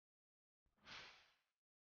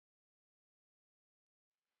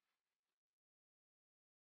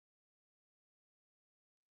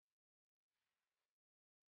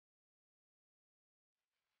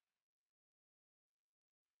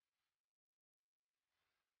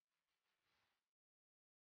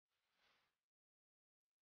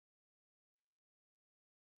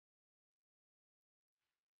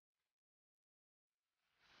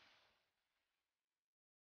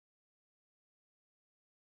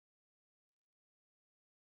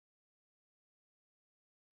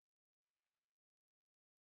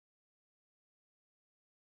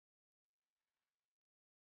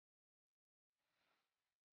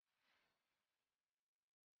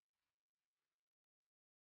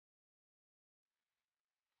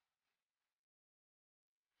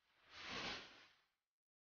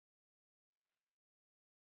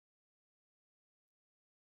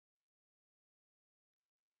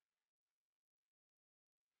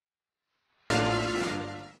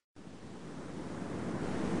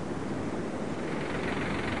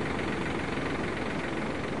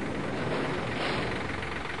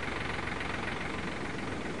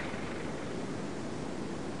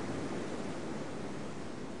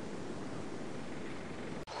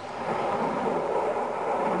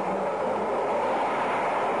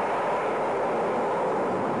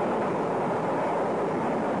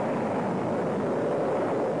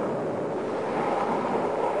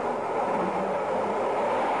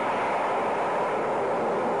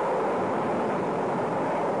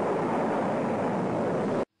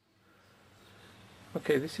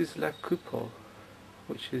Okay, this is La Coupole,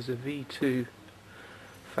 which is a V2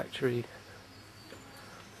 factory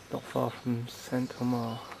not far from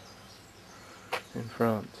Saint-Omer in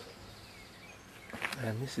France.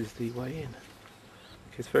 And this is the way in.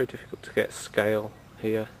 It's very difficult to get scale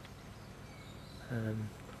here,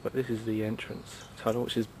 but this is the entrance tunnel,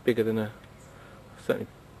 which is bigger than certainly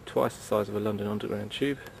twice the size of a London Underground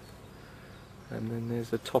tube. And then there's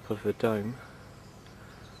the top of the dome,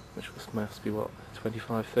 which must be what,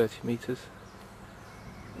 25-30 metres,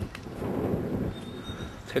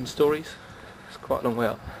 10 stories. It's quite a long way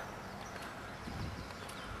up.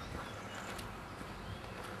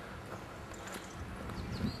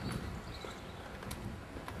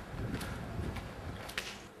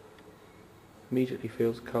 Immediately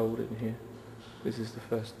feels cold in here. This is the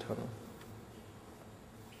first tunnel.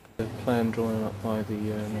 The plan drawn up by the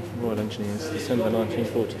Royal Engineers, December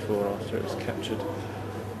 1944, after it was captured.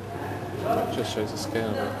 It just shows the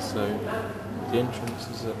scale of it. So the entrance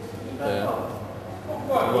is up there,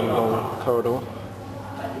 one long corridor.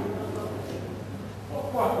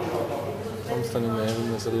 I'm standing there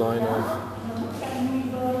and there's a line of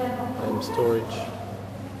storage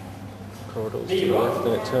corridors to the left,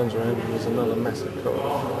 and it turns around and there's another massive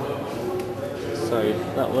corridor. So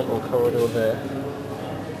that little corridor there,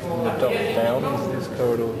 and the dot down is this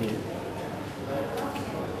corridor here.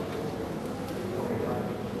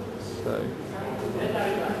 So,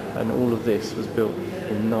 and all of this was built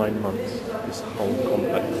in 9 months, this whole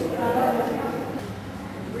complex.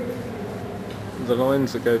 The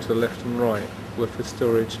lines that go to the left and right were for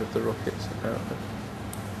storage of the rockets apparently.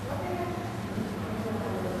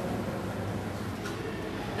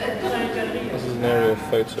 This is an aerial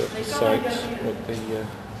photo of the site with the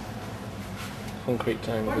concrete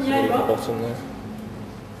dome visible at the bottom there.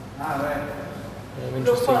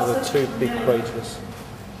 Interesting, there were two big craters,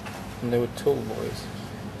 and they were tall boys,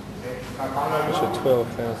 which were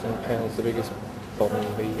 £12,000, the biggest bomb in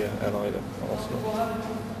the Allied arsenal.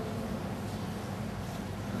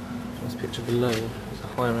 This picture below is a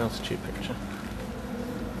higher altitude picture.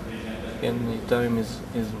 Again, the dome is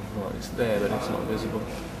well, it's there, but it's not visible.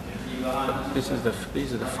 But these are the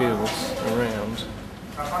fields around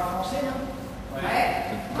the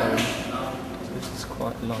dome. So this is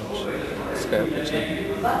quite a large scale picture.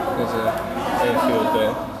 There's an airfield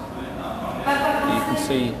there. You can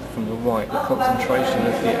see from the right the concentration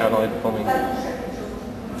of the Allied bombing.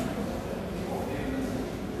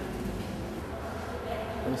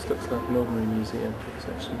 And this looks like an ordinary museum. It's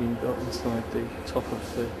actually been built inside the top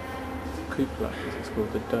of the Cupola, as it's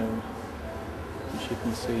called, the dome, which you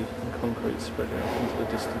can see in concrete spread out into the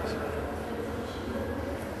distance.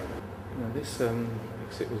 Now this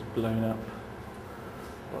exit was blown up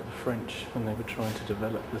by the French when they were trying to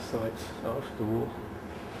develop the site after the war.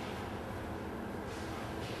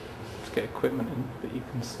 To get equipment in, but you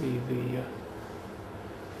can see the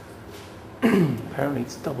apparently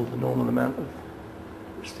it's double the normal amount of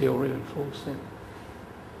steel reinforcing.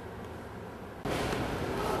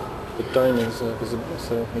 The dome is visible,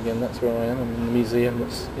 so again that's where I am. I'm in the museum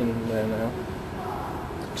that's in there now.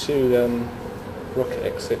 The two rocket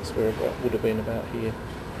exits would have been about here.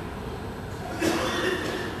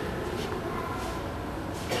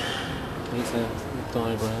 Here's a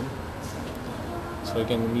diagram. So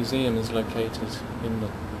again, the museum is located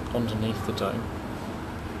underneath the dome,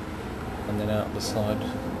 and then out the side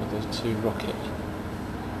with those two rocket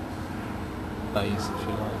bays, if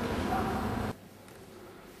you like.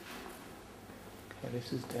 Okay,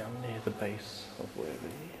 this is down near the base of where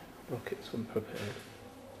the rockets were prepared.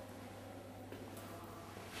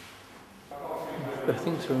 The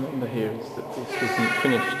thing to remember here is that this isn't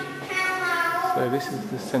finished. So this is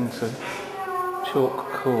the centre chalk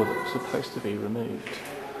core that was supposed to be removed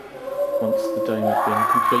once the dome had been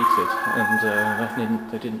completed, and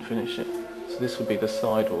they didn't finish it. So this would be the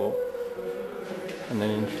side wall, and then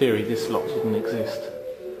in theory this lot wouldn't exist.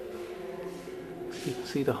 So you can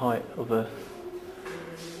see the height of a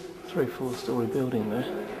 3-4 story building there.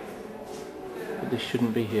 But this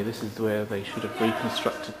shouldn't be here. This is where they should have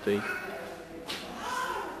reconstructed the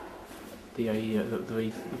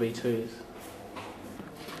V2s.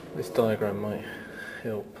 This diagram might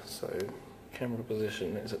help. So camera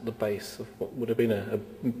position is at the base of what would have been a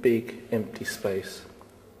big empty space,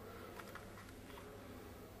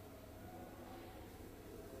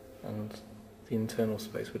 and the internal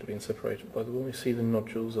space would have been separated by the wall. You see the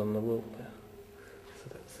nodules on the wall there. So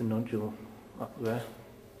that's the nodule up there.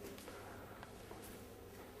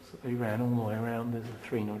 So they ran all the way around. There's the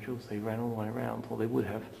 3 nodules. They ran all the way around, or they would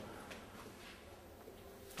have,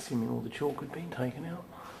 assuming all the chalk had been taken out.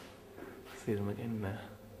 See them again there.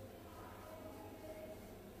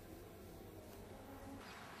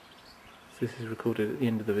 this is recorded at the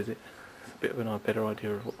end of the visit. It's a bit of a better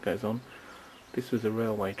idea of what goes on. This was a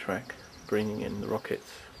railway track bringing in the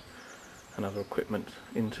rockets and other equipment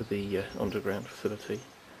into the underground facility.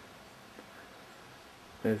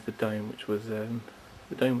 There's the dome, which was the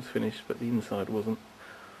dome was finished, but the inside wasn't,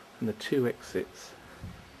 and the two exits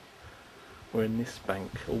were in this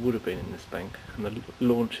bank, or would have been in this bank, and the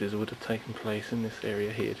launches would have taken place in this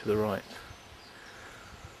area here to the right,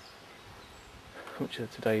 which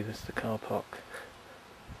today is the car park.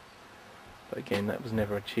 But again, that was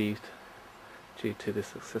never achieved due to the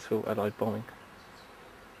successful Allied bombing.